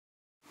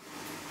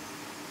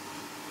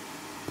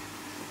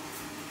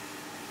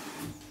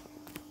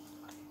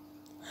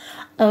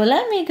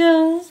Hola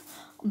amigos,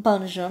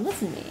 bonjour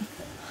with me.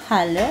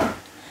 Hello,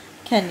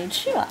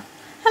 konnichiwa.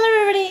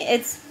 Hello everybody,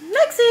 it's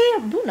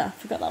Mexi. Buna,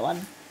 forgot that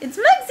one. It's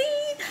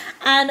Mexi,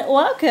 and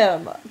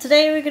welcome.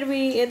 Today we're gonna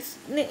be, it's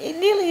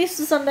nearly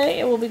Easter Sunday,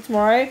 it will be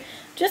tomorrow.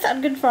 Just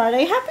had Good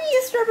Friday. Happy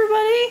Easter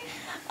everybody.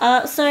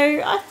 So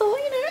I thought,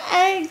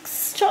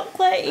 eggs,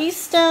 chocolate,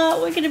 Easter,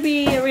 we're gonna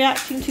be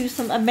reacting to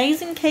some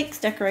amazing cakes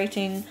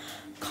decorating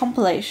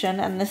compilation,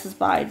 and this is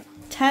by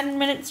 10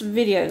 minutes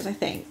videos, I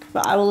think,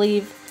 but I will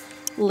leave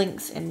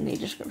links in the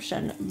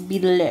description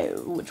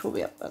below, which will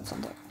be up at some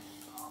point,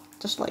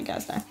 just to let you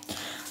guys know.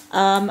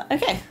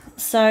 Okay,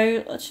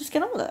 so let's just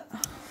get on with it.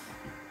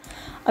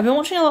 I've been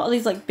watching a lot of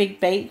these like big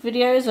bake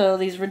videos, or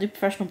these really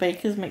professional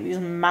bakers make these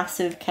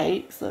massive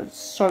cakes that are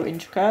so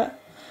intricate,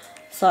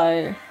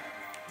 so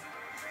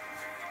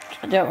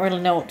I don't really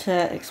know what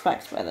to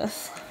expect by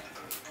this.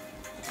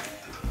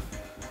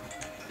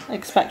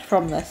 Expect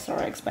from this,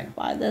 or expect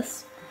by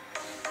this.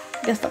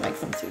 I guess that makes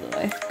sense either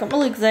way. Got my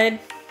Lucozade.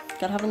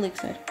 Gotta have a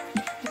Lucozade.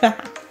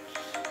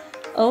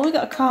 Oh, we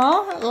got a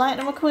car.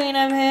 Lightning McQueen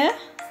over here.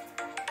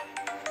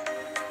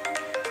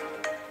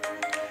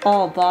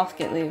 Oh,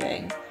 basket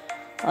weaving.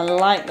 I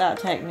like that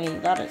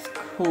technique. That is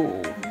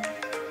cool.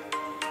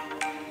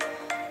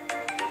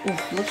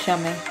 Ooh, looks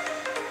yummy.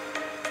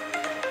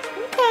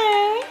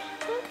 Okay.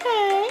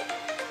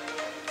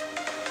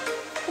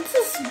 What's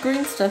this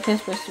green stuff here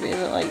supposed to be?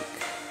 Is it like...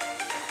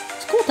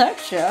 It's cool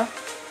texture.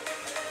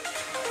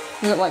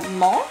 Is it like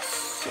moss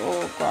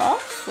or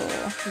grass or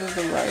there's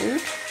the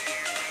road?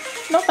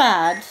 Not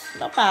bad,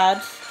 not bad.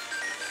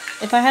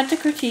 If I had to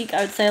critique,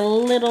 I would say a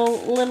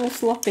little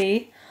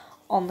sloppy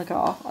on the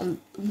car.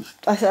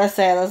 I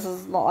say this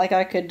is not like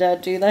I could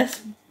do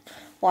this.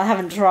 Well, I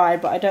haven't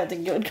tried, but I don't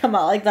think it would come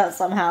out like that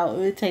somehow. It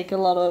would take a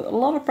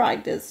lot of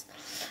practice.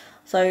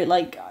 So,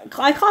 like,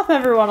 I cop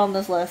everyone on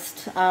this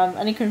list.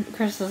 Any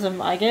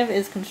criticism I give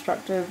is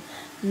constructive,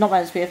 not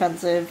meant to be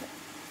offensive.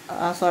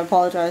 So I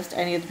apologise to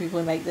any of the people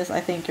who make this. I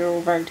think you're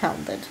all very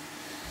talented.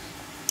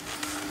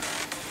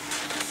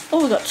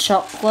 Oh, we got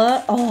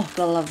chocolate. Oh,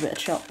 gotta love a bit of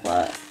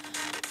chocolate.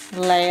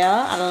 Layer.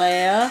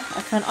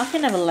 I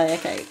can never layer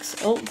cakes.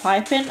 Oh,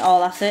 piping. Oh,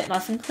 that's it.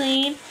 Nice and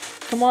clean.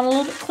 Come on, a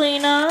little bit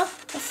cleaner.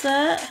 That's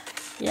it.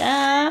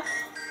 Yeah.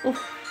 Ooh.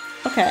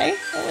 Okay.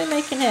 What are we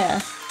making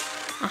here?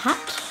 A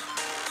hat.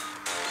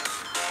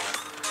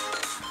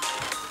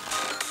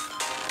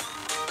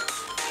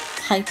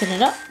 Piping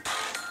it up.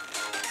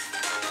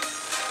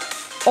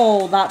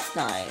 Oh, that's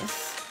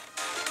nice.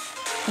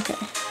 Okay.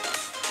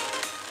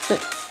 So,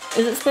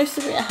 is it supposed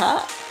to be a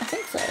hat? I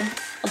think so.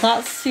 Oh,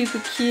 that's super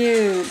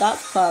cute.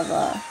 That's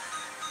clever.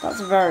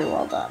 That's very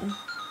well done.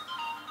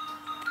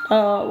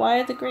 Oh, why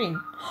are they green?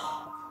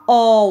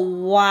 Oh,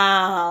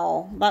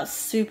 wow. That's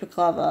super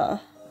clever.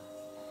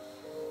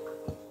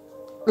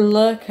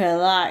 Look at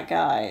that,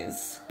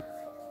 guys.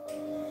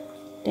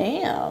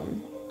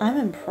 Damn. I'm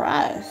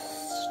impressed.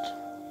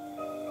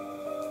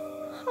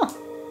 Huh.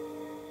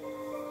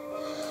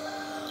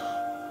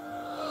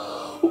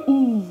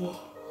 Ooh.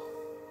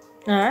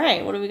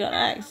 Alright, what do we got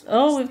next?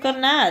 Oh, we've got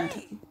an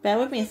ad. Bear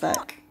with me a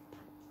sec.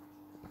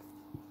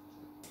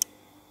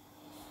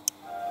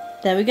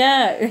 There we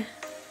go.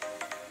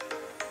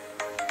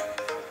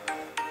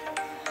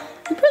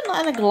 You putting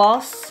that in a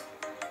glass?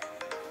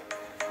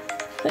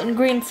 Putting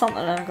green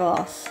something in a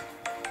glass.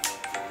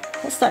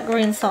 What's that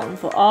green something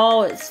for?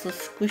 Oh, it's to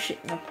squish it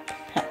in a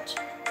pipette.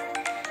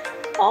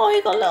 Oh,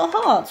 you got little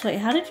hearts. Wait,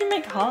 how did you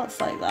make hearts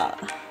like that?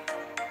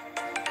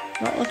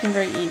 Not looking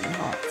very even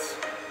hearts.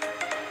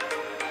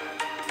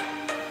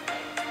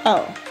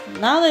 Oh,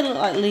 now they look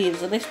like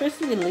leaves. Are they supposed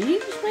to be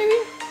leaves,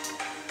 maybe?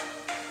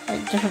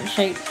 Like different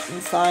shaped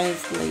and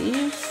sized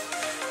leaves.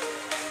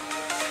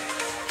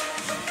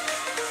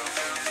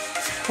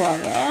 It's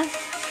clever.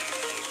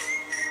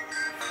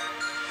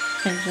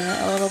 Changing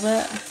it a little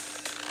bit.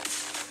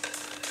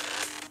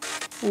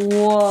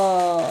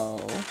 Whoa.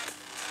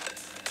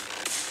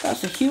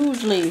 That's a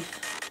huge leaf.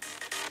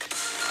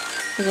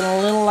 They're getting a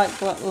little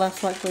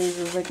less like leaves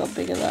as they got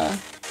bigger there.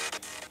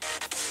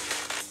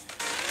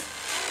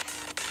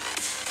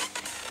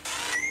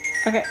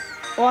 Okay,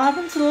 what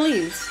happened to the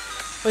leaves?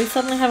 We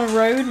suddenly have a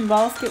road and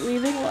basket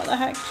weaving? What the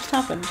heck just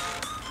happened?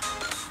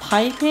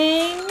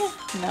 Piping?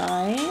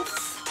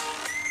 Nice.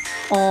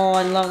 Oh,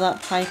 I love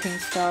that piping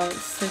style.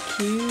 It's so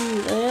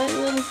cute. They're like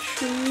little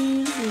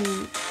trees.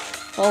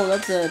 Oh,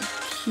 that's a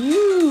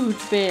huge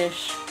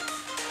fish.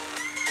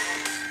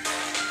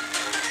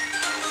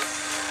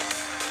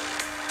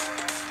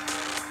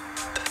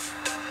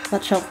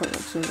 That chocolate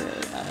looks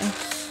really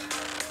nice.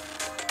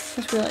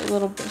 Supposed to be like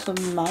little bits of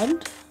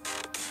mud.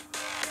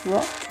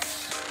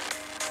 Rocks.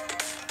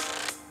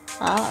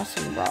 Ah,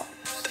 some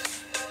rocks.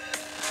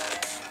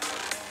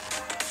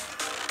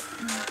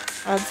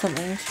 Add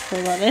something to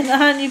fill that in.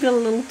 And you got a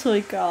little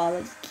toy car.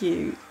 That's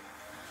cute.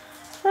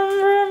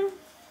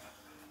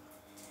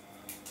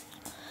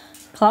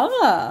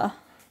 Clever.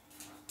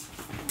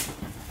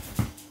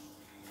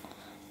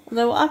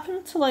 Although, what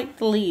happened to like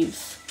the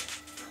leaves?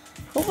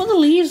 What were the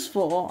leaves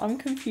for? I'm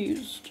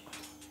confused.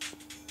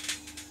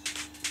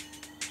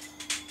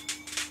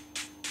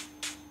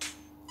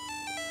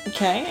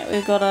 Okay,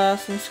 we've got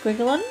some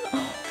squiggling.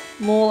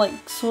 More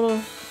like sort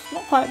of,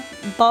 not quite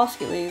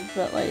basket weave,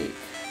 but like...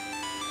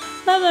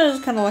 No, that is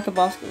kind of like a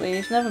basket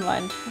weave. Never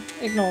mind.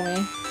 Ignore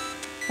me.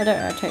 I don't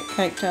know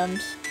cake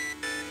terms.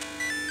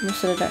 I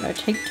said I don't know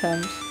take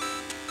terms.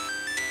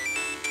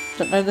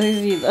 Don't know those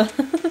either.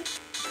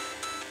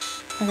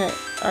 Okay,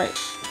 alright.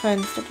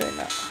 Fine, stop doing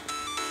that.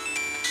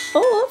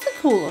 Oh, that's a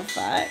cool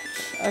effect.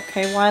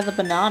 Okay, why the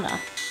banana?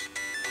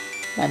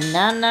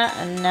 Banana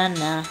and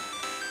nana.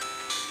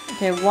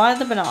 Okay, why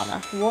the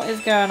banana? What is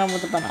going on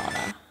with the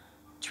banana?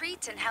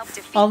 Treat and help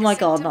defeat Oh my the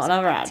god, symptoms not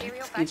of another ad.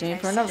 bacterial Excuse me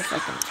for vaginosis. another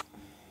second.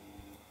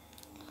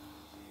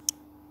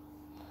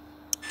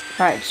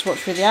 Right, just watch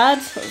through the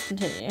ads. Let's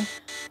continue.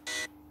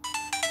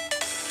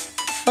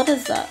 What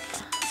is that?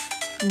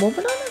 More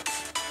banana?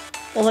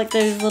 Or like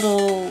those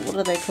little... What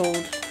are they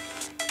called?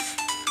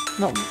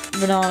 Not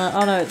banana.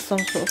 Oh no, it's some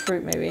sort of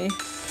fruit maybe.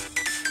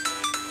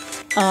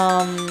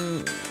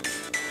 Well,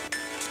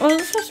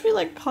 it's supposed to be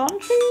like palm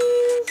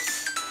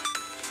trees?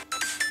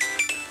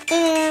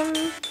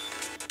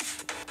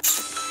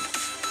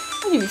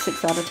 I'll give you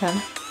 6 out of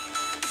 10.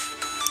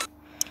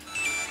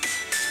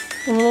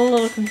 I'm a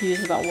little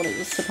confused about what it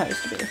was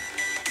supposed to be.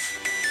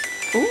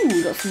 Ooh,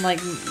 we got some like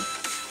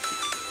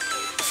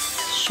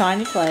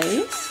shiny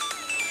clays.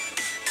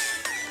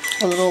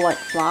 A little like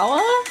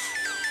flower.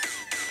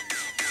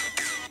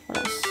 What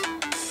else?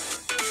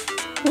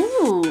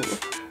 Ooh,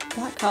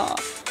 black heart.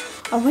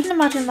 I wouldn't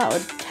imagine that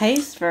would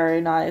taste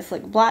very nice.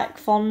 Like black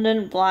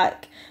fondant,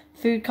 black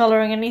food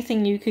coloring,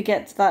 anything you could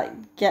get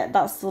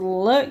that sort of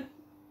look.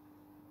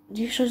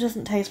 Usually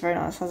doesn't taste very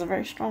nice. Has a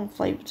very strong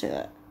flavour to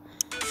it.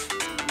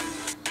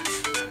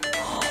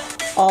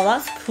 Oh,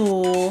 that's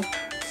cool.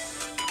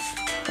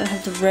 I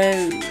have the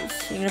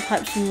rose. You're gonna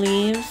pipe some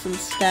leaves, some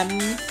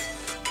stems.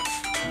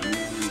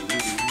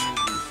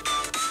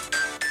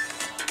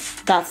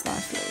 That's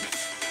nice leaves.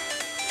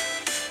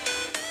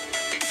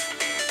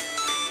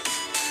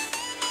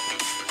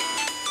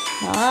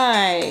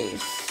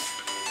 Nice.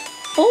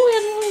 Oh, we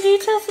have some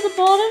details at the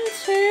bottom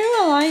too.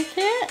 I like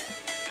it.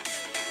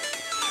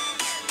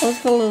 Oh,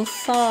 it's got a little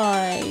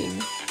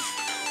sign.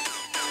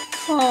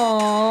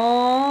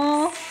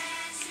 Aww.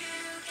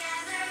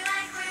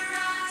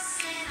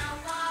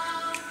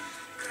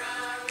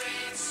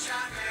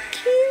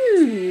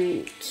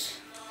 Cute.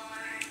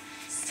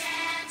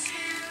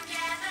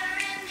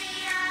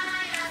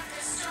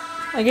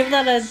 I give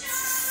that a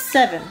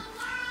 7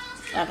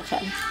 out of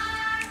 10.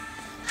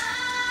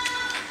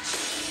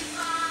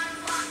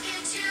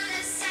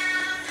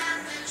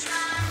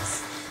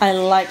 I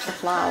like the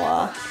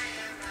flower.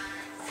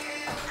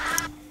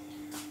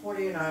 What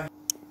do you know?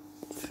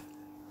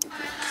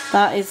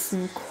 That is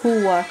some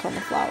cool work on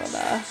the flower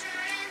there.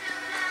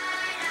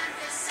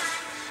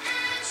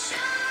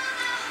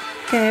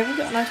 Okay, we've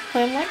got a nice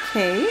plain white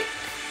cake.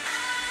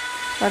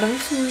 Right on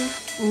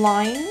some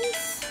lines.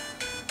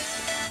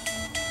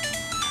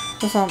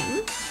 Or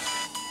something.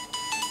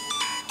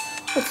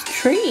 It's a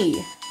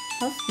tree.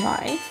 That's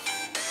nice.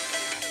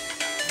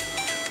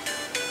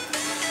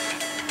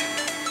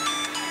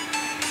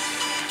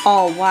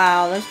 Oh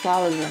wow, those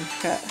flowers are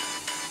intricate.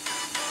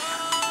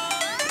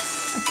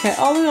 Okay,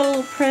 oh we got a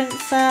little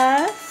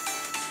princess.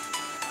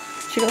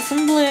 She got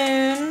some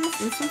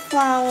balloons and some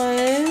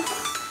flowers.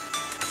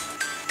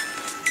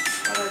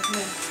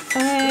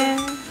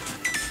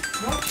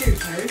 Not you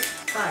two.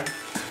 Bye.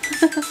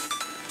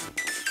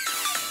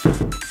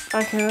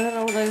 Okay, I don't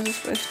know what those are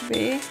supposed to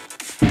be.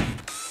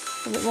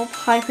 A bit more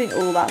piping.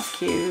 Oh, that's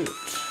cute.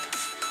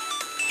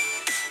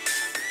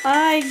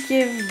 I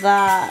give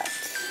that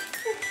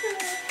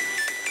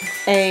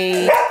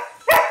a...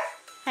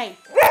 Hey,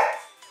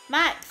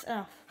 Max.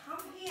 Oh.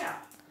 Come here.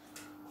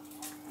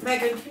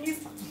 Megan, can you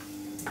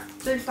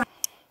do something?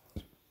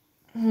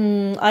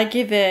 I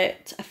give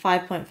it a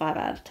 5.5 out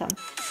of 10.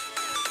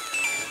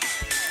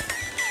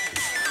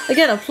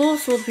 Again,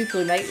 applause for the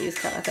people who make these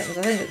kind of things.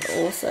 I think it's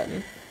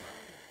awesome.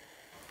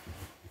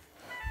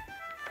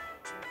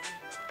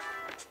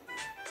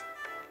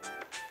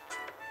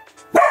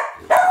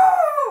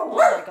 Oh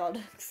my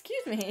god,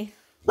 excuse me.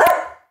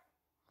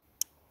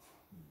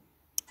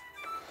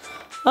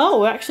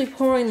 Oh, we're actually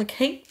pouring the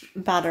cake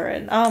batter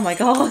in. Oh my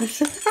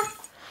gosh.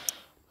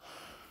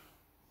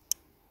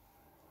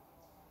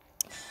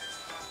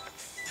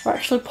 We're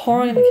actually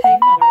pouring the cake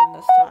batter in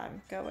this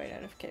time. Go away,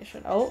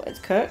 notification. Oh, it's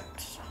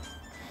cooked.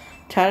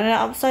 Turning it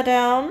upside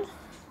down.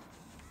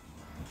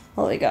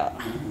 What we got?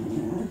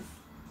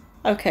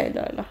 Okay,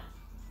 Lola.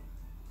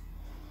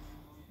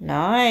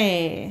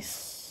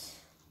 Nice.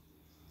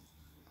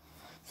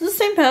 Is this the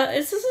same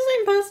is this the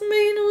same person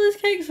making all these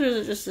cakes, or is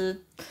it just a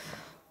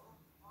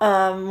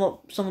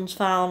what someone's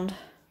found?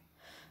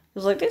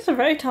 It's like these are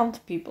very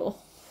talented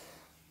people.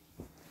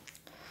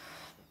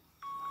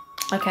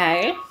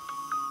 Okay.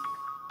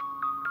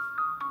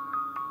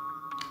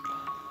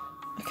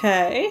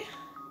 Okay.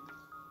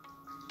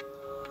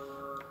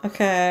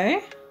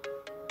 Okay.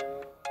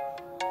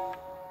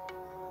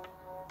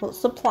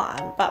 What's the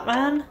plan,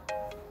 Batman?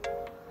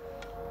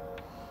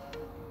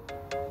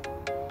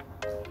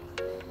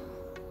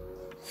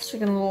 So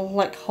you're gonna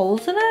like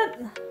holes in it?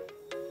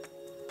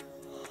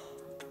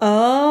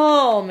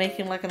 Oh,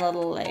 making like another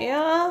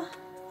layer?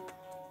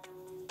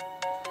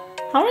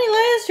 How many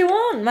layers do you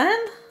want, man?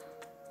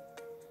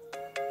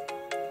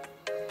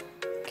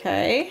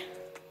 Okay.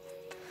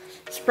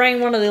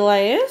 Spraying one of the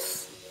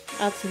layers.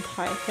 Add some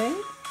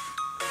piping.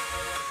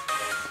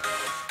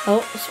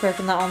 Oh,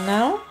 scraping that on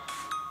now.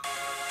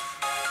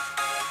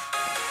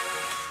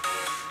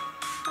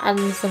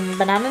 Adding some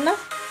banana.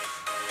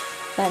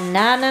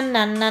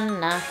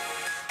 Banana.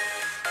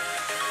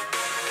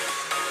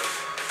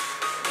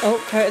 Oh,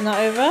 coating that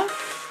over.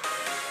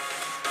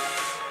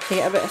 To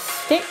get a bit of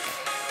stick.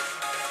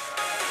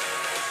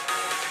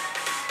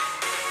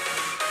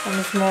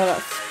 And some more of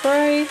that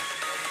spray.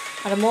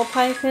 Add more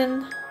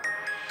piping.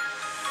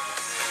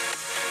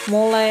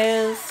 More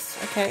layers.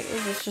 Okay,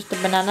 is this just a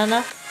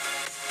banana?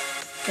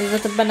 Is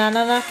it a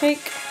banana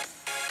cake?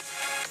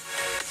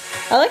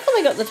 I like how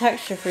they got the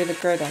texture through the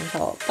grid on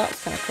top.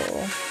 That's kind of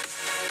cool.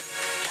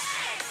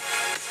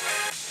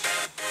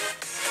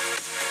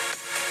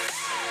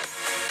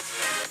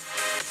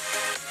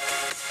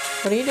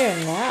 What are you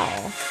doing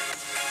now?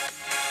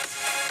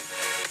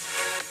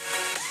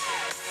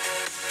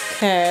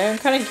 Okay, I'm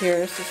kind of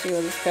curious to see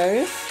where this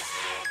goes.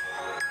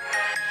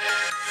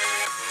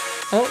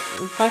 Oh,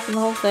 I'm piping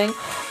the whole thing.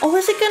 Oh,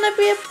 is it gonna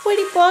be a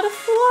pretty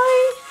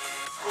butterfly?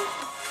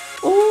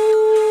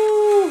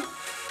 Ooh!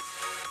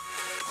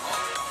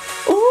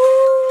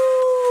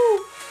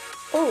 Ooh!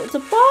 Oh, it's a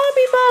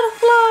Barbie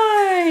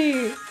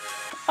butterfly!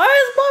 Oh,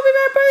 it's Barbie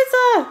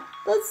Mariposa!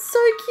 That's so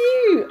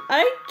cute!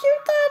 I give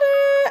that a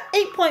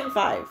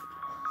 8.5.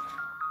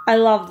 I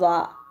love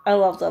that. I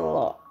love that a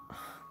lot.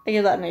 I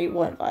give that an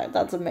 8.5.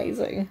 That's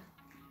amazing.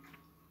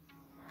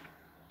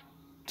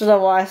 Don't know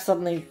why I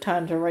suddenly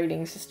turned to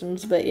rating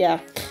systems, but yeah.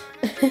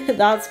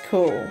 That's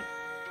cool.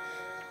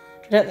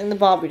 I don't think the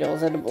Barbie doll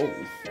is edible.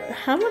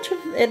 How much of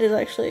it is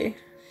actually...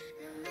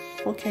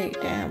 Okay,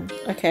 damn.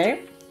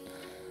 Okay.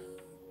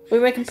 We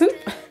making poop?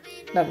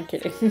 No, I'm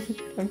kidding.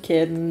 I'm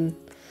kidding.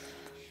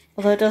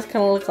 Although it does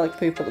kind of look like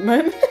poop at the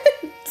moment.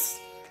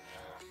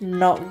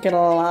 Not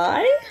gonna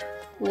lie.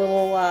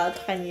 Little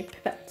tiny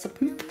pipettes of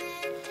poop.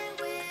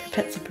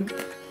 Pipettes of poop.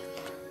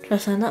 Try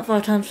saying that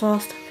 5 times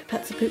fast.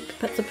 Pipettes of poop,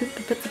 pipettes of poop,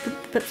 pipettes of poop,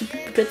 pipettes of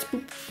poop, pipettes of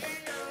poop.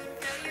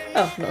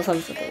 Oh, not how I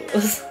thought it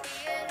was.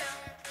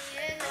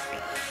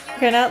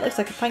 Okay, now it looks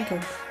like a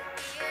panko.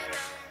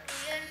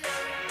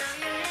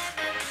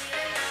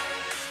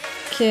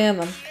 Come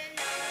on.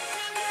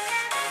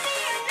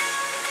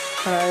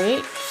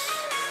 Alright.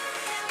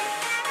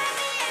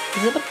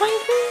 Is it a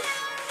pineapple?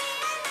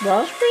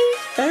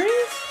 Raspberries?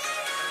 Berries?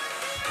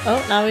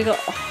 Oh, now we got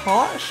a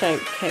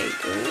heart-shaped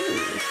cake.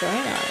 Ooh, it's very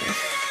nice.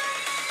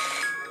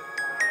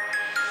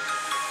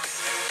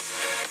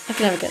 I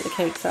can never get the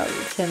cakes out of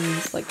the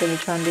tins, like when you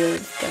try and do all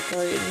this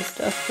decorating and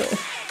stuff, but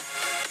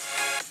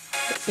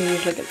it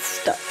usually gets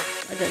stuck.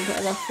 I don't put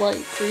enough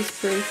like grease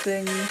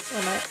proofing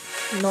or not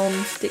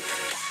non-stick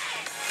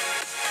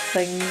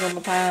things on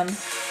the pan.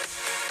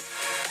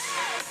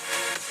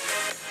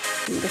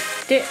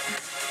 Lift it.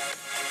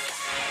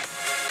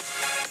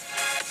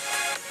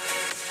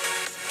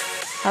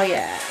 Oh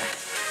yeah.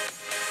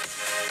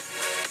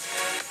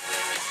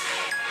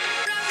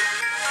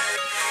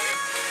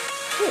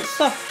 Oh, it's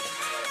soft.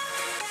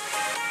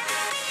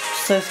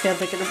 So scared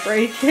they're gonna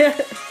break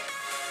it.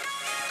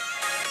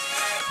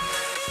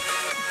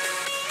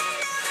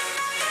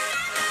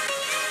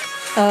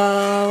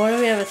 Why do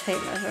we have a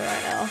tape measure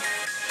right now?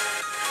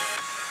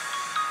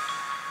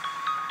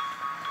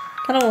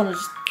 Kinda wanna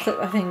just clip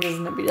my fingers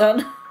and it'll be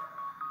done.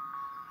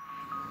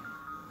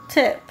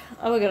 Tip.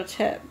 Oh, we got a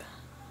tip.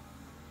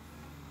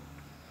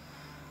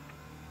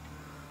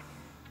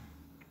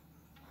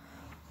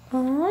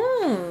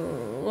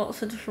 Oh,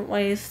 lots of different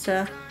ways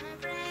to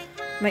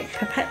make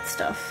pipette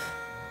stuff.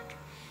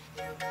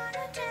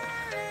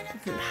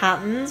 Different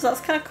patterns.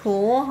 That's kind of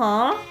cool,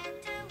 huh?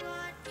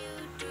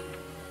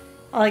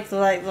 I like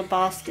the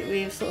basket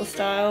weave sort of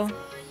style.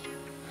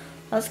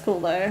 That's cool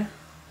though.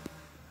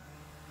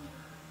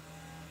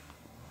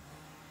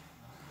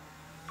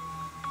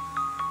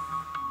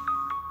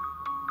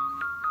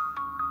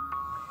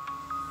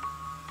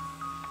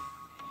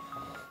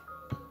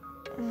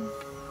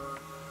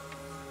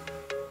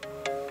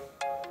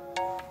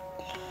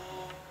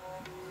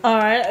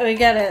 Alright, we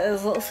get it.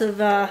 There's lots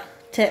of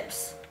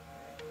tips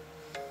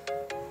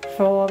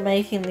for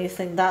making these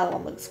things. That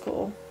one looks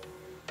cool.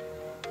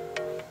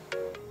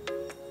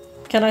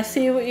 Can I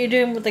see what you're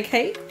doing with the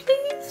cake,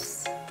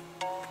 please?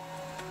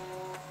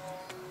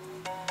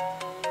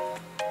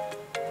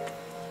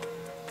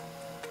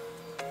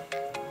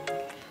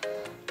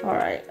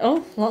 Alright.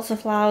 Oh, lots of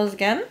flowers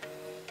again.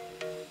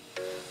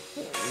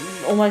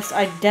 Almost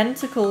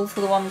identical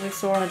to the ones we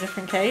saw on a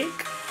different cake.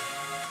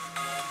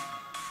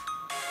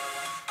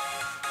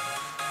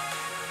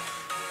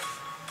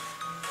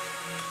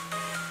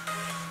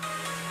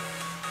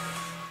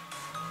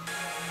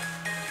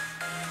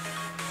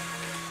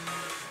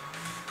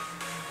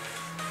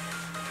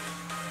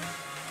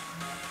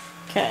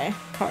 Okay,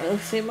 can't really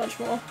see much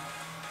more.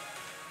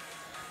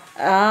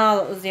 Ah,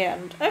 that was the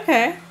end.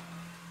 Okay.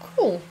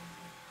 Cool.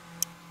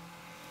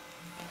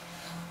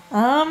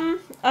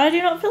 I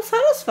do not feel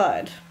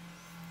satisfied.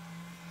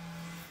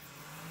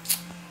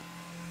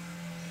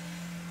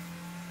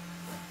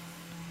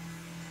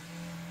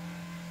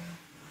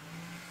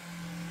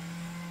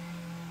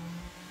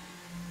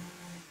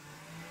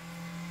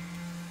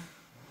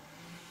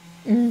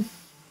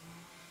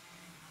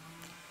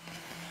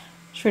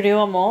 Should we do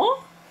one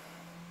more?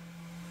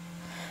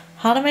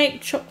 How to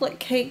make chocolate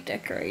cake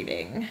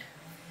decorating.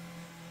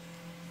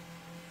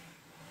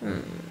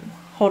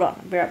 Hold on,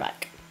 I'll be right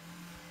back.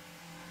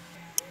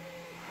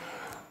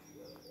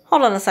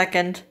 Hold on a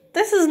second.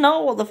 This is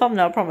not what the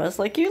thumbnail promised.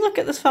 Like, you look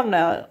at this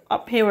thumbnail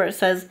up here where it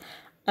says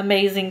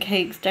Amazing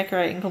Cakes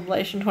Decorating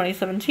Compilation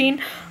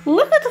 2017.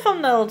 Look at the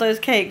thumbnail of those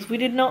cakes. We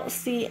did not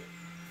see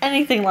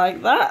anything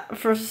like that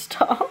for a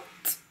start.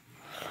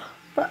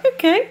 But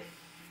okay.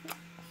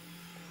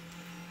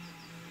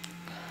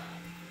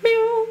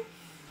 Meow.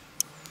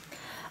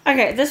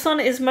 Okay, this one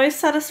is Most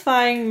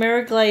Satisfying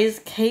Mirror Glaze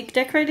Cake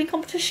Decorating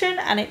Competition,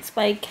 and it's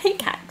by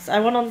Cake Hacks. I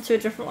went on to a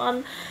different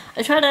one.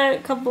 I tried a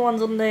couple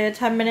ones on the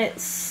 10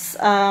 minutes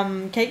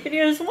cake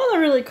videos, and while they're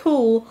really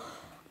cool,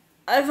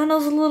 I found I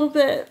was a little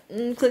bit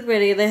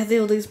clickbaity. They had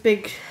all these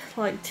big,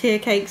 like, tier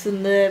cakes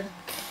in the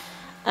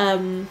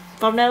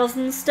thumbnails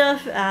and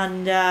stuff,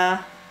 and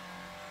yeah,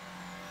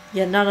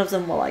 none of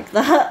them were like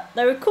that.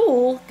 They were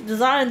cool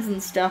designs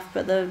and stuff,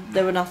 but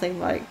they were nothing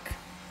like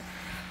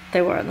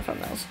they were in the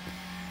thumbnails.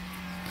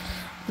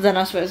 But then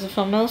I suppose the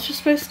thumbnail's just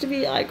supposed to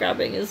be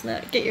eye-grabbing, isn't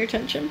it? Get your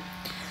attention.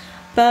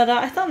 But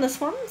I found this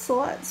one, so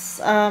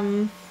let's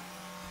have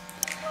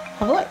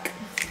a look.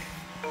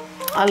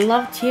 I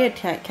love tiered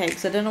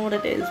cakes. I don't know what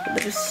it is, but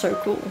they're just so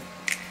cool.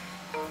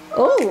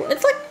 Oh,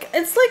 it's like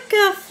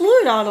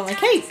fluid art on a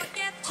cake.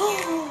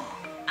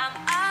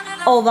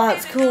 Oh,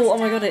 that's cool. Oh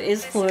my god, it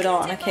is fluid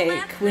art on a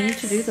cake. We need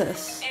to do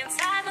this.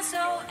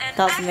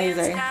 That's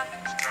amazing.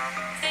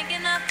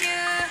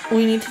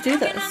 We need to do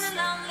this.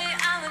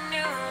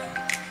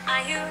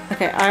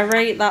 Okay, I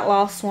rate that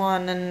last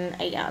one an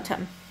 8 out of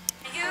 10.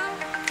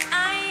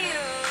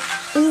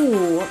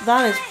 Ooh,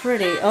 that is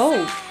pretty.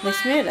 Oh, they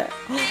smeared it.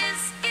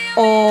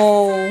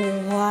 Oh,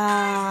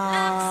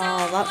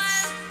 wow. I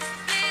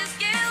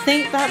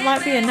think that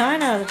might be a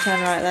 9 out of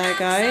 10 right there,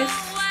 guys.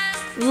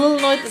 I'm a little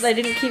annoyed that they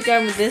didn't keep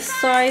going with this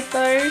side,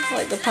 though.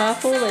 Like the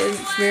purple, they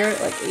didn't smear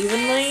it, like,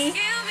 evenly.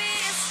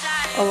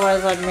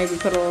 Otherwise, I'd maybe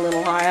put it a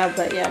little higher,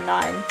 but yeah, 9.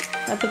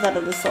 I put that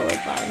at a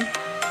solid 9.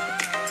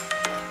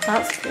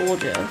 That's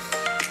gorgeous.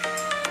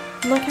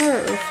 Look how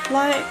it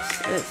reflects.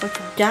 It's like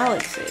a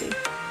galaxy.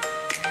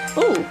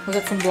 Ooh, we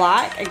got some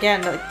black.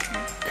 Again, I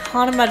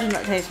can't imagine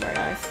that tastes very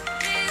nice.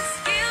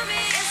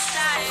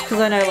 Because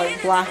I know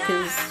like black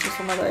is just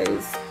one of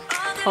those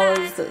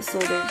colours that's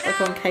sort of like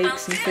on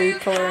cakes and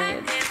food colouring.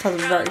 It just has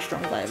a very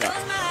strong flavour.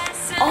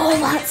 Oh,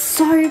 that's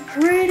so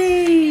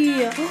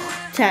pretty!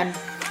 10.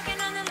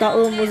 That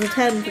one was a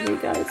 10 for me,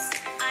 guys.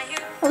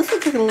 Oh, this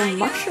looks like a little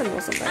mushroom or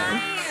something.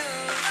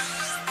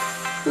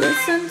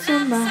 Listen to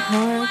my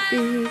heart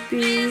beat,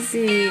 beat,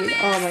 beat.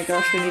 Oh my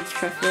gosh, we need to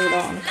try fluid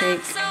art on a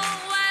cake.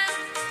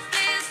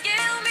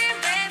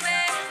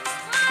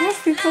 I have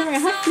food colouring. I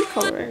have food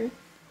colouring.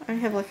 I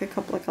have like a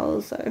couple of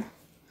colours though.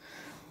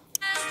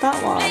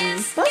 That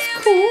one. That's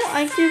cool.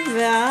 I give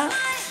that.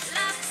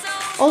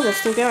 Oh, they're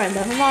still going.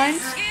 Never mind.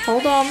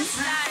 Hold on.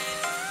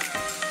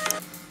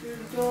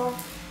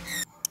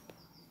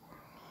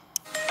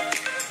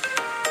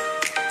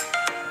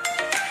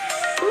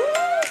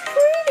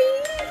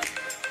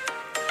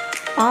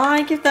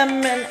 I give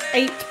them an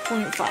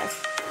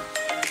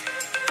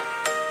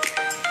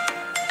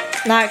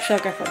 8.5. No, actually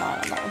I'll go for a 9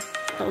 on that one.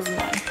 That was a 9.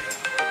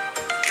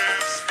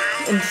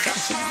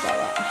 Indecisive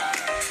about that.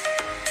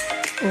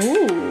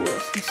 Ooh,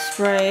 some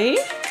spray.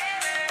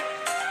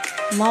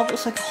 Marble,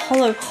 it's like a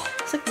hollow.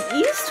 It's like an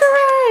Easter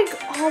egg!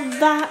 Oh,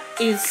 that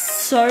is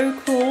so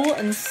cool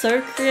and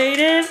so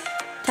creative.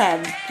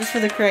 10, just for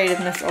the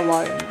creativeness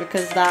alone,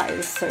 because that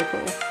is so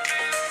cool.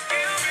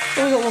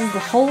 Oh, we got one with a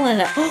hole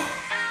in it.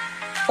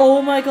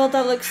 Oh my god,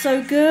 that looks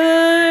so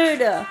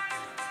good!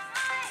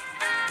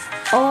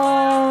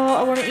 Oh,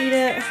 I want to eat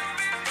it.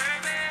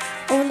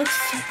 Oh, it looks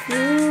so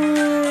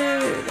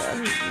good.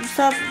 I'm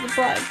sad that the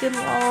black didn't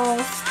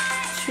last.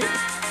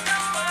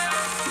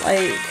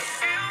 Like,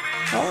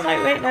 oh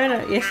no, wait,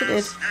 no, yes it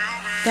did.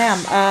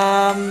 Damn,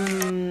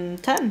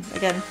 10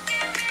 again.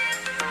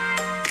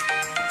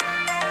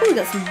 Oh, we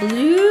got some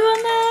blue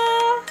on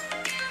there.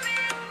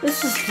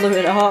 This is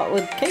fluid art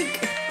with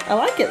cake. I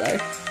like it though.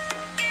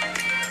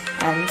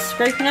 And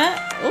scraping it.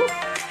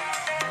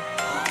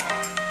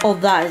 Oh,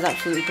 that is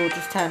absolutely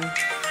gorgeous. 10.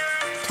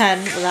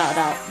 10 without a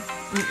doubt.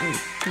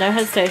 No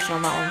hesitation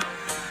on that one.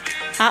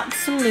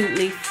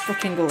 Absolutely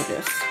freaking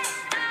gorgeous.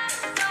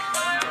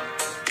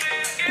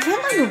 Is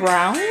that like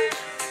round?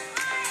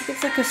 Like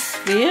it's like a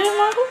sphere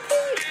marble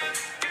cake?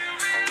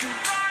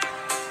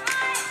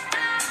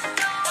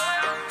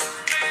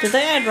 Did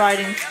they add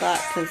writing to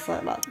that? Because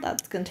like,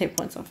 that's going to take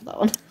points off of that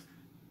one.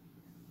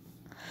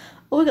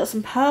 Oh, we got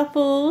some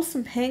purples,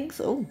 some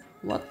pinks. Oh,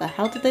 what the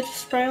hell did they just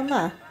spray on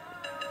there?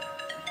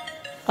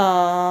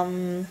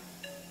 I'm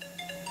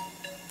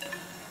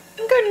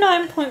going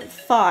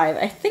 9.5.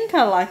 I think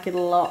I like it a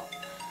lot.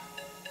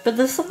 But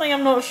there's something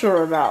I'm not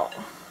sure about.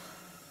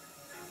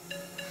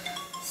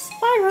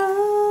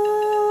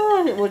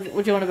 Spiral! What do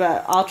you want to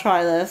bet? I'll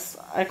try this.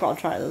 I gotta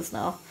try this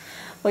now.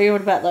 What do you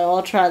want to bet though?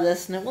 I'll try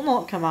this and it will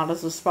not come out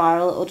as a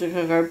spiral. It'll just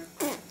go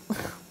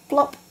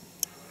plop.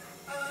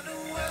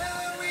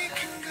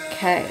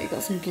 Okay,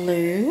 got some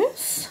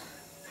blues.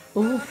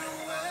 Ooh.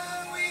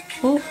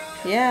 Ooh,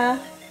 yeah.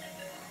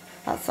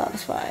 That's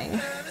satisfying.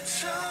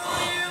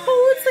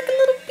 Oh, it's like a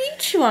little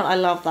beachy one. I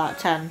love that.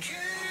 10.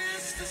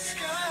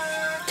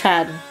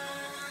 10.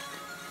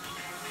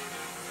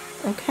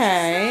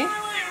 Okay.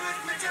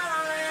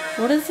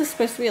 What is this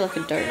supposed to be? Like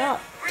a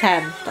donut?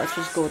 10. That's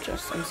just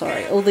gorgeous. I'm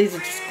sorry. All these are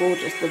just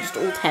gorgeous. They're just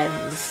all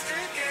 10s.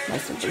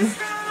 Most of them.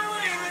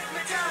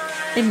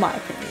 In my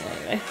opinion,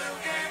 anyway.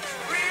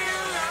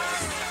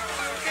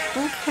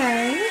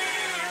 Okay.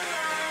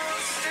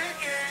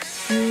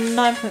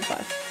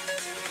 9.5.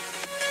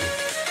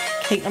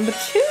 Cake number 2.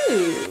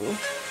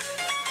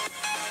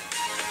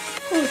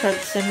 Oh, try the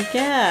same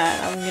again.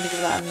 I'm gonna give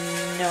that a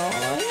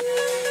 9.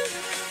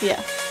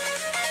 Yeah.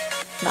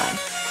 9.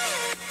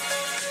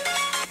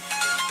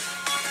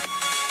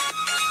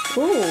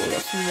 Ooh,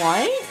 got some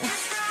white.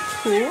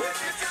 Cool.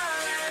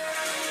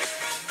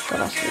 What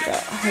else do we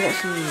got? I got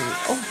some.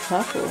 Oh,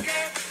 purple. Is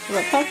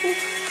that purple?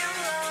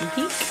 Some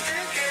pink.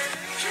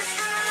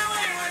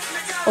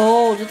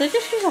 Oh, did they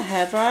just use a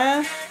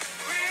hairdryer?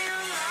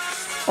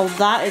 Oh,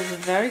 that is a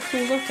very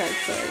cool look,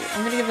 actually.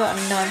 I'm gonna give that a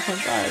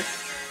 9.5.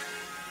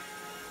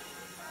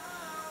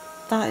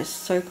 That is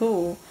so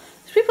cool.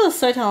 These people are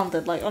so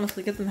talented. Like,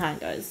 honestly, give them a hand,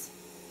 guys.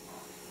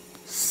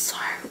 So,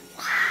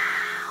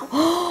 wow.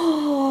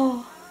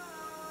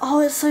 Oh,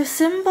 it's so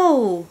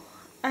simple.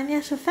 And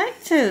yet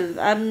effective.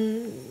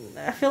 And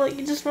I feel like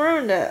you just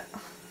ruined it.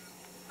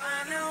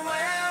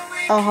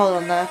 Oh, hold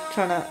on, they're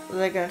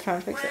gonna try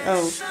and fix it.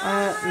 Oh,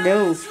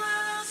 no.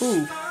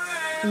 Ooh.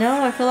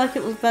 No, I feel like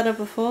it was better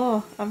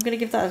before. I'm gonna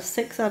give that a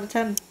 6 out of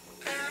 10.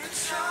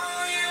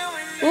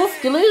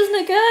 Oof, you're losing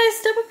it, guys.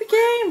 Step up your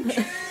game.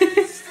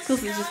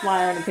 Because it's just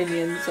my own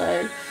opinion,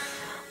 so...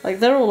 Like,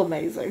 they're all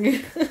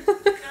amazing.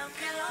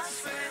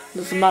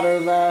 It's a matter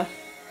of,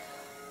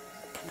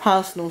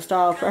 personal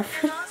style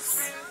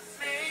preference.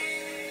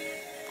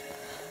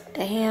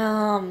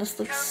 Damn, this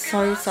looks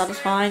so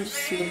satisfying. Just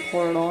see them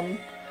pour it on.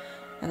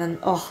 And then,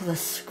 oh,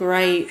 this is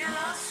great.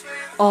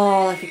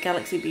 Oh, like a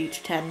Galaxy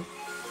Beach. 10.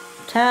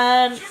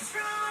 10.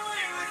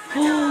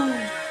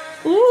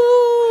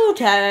 Ooh,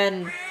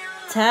 10.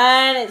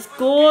 10. It's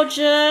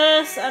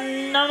gorgeous.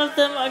 And none of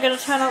them are going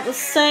to turn out the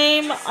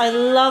same. I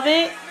love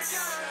it.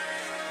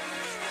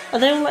 Are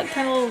they all like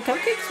kind of little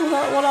cupcakes?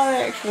 What are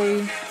they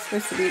actually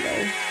supposed to be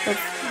though?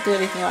 That's the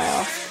only thing I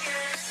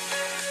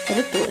ask. They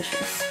look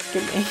delicious.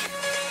 Give me.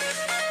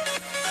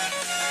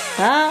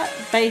 That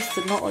base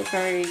did not look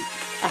very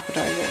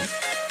appetizing.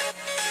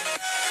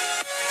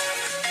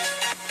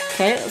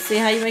 Okay, let's see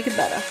how you make it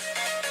better.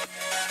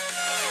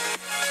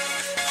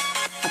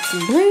 Add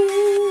some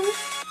blue.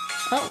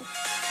 Oh.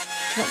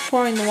 Not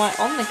pouring the white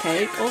on the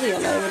cake or the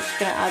yellow. We're just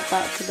going to add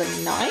that to the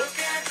knife.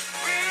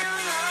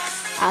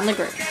 And the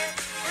green.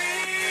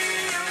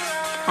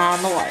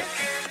 And the white.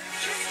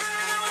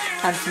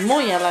 And some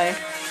more yellow.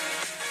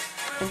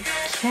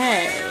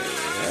 Okay.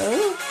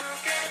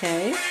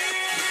 Okay.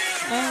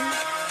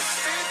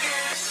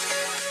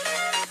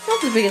 Not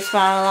the biggest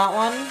fan of that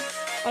one.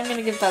 I'm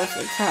gonna give that a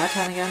 6 out of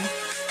 10 again.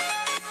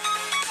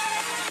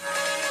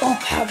 Oh,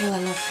 purple. I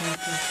love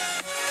purple.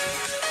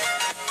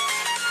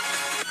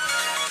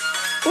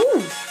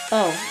 Ooh.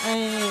 Oh.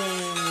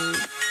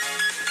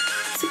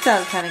 6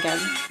 out of 10 again.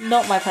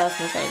 Not my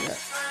personal favourite.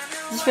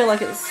 I just feel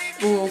like it's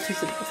a little too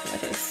simple for my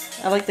taste.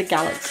 I like the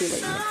galaxy,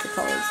 like, mix of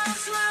colours.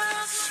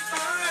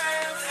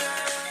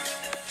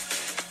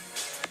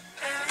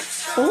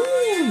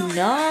 Ooh,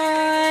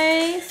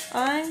 nice!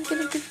 I'm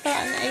gonna give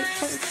that an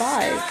 8.5.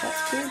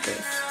 That's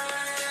gorgeous.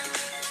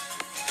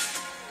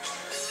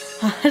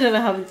 I don't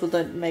know how people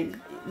don't make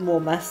more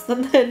mess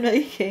than they're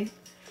making.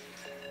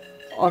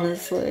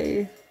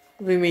 Honestly.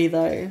 Be me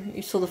though.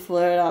 You saw the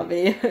flow out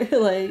video.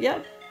 Like,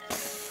 yep.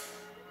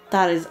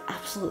 That is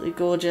absolutely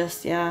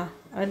gorgeous, yeah.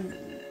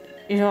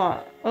 You know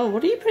what? Oh,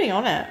 what are you putting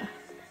on it?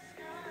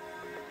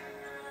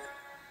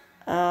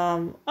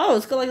 Oh,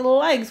 it's got like little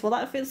legs. Well,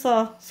 that fits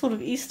our sort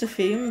of Easter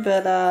theme,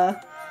 but I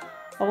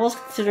was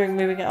considering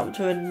moving it up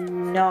to a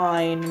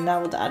 9, and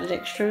now with the added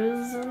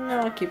extras,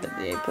 no, I'll keep it at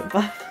the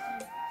 8.5.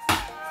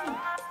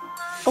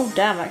 Oh,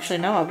 damn, actually,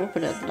 no, I will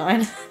put it at the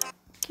 9.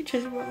 Keep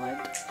changing my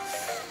mind.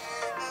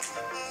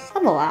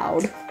 I'm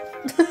allowed.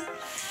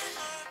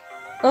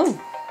 Oh,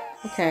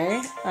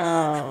 okay.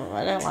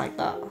 I don't like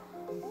that.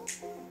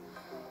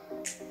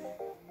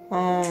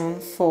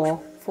 4.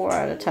 4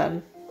 out of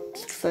 10.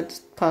 Just because I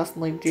just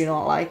personally do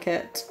not like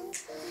it.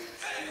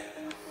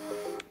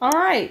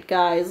 Alright,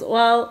 guys.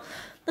 Well,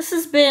 this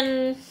has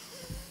been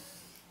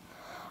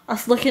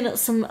us looking at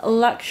some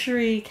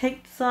luxury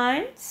cake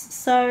designs.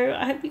 So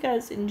I hope you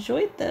guys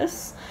enjoyed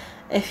this.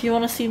 If you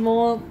want to see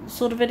more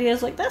sort of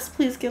videos like this,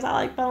 please give that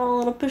like button a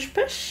little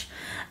push.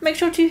 Make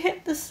sure to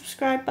hit the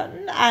subscribe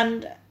button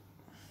and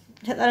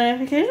hit that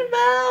notification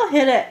bell.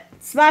 Hit it.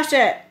 Smash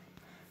it.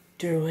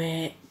 Do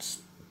it.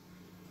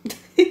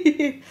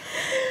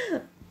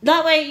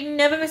 That way you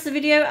never miss a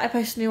video. I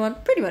post a new one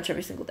pretty much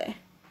every single day.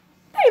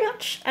 Pretty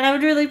much. And I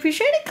would really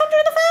appreciate it. Come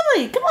join the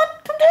family. Come on,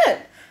 come do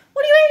it.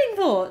 What are you waiting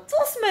for? It's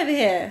awesome over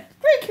here.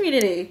 Great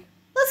community.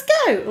 Let's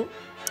go.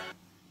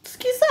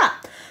 Excuse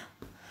that.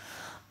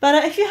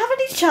 But if you have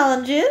any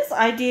challenges,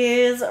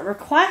 ideas,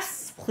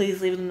 requests,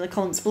 please leave them in the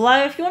comments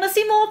below. If you want to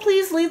see more,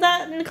 please leave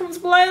that in the comments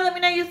below. Let me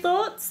know your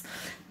thoughts.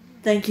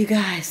 Thank you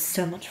guys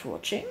so much for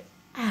watching.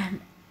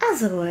 And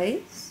as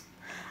always,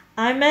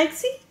 I'm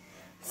Megzy,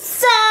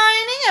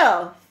 signing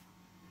off.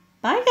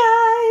 Bye,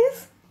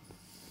 guys.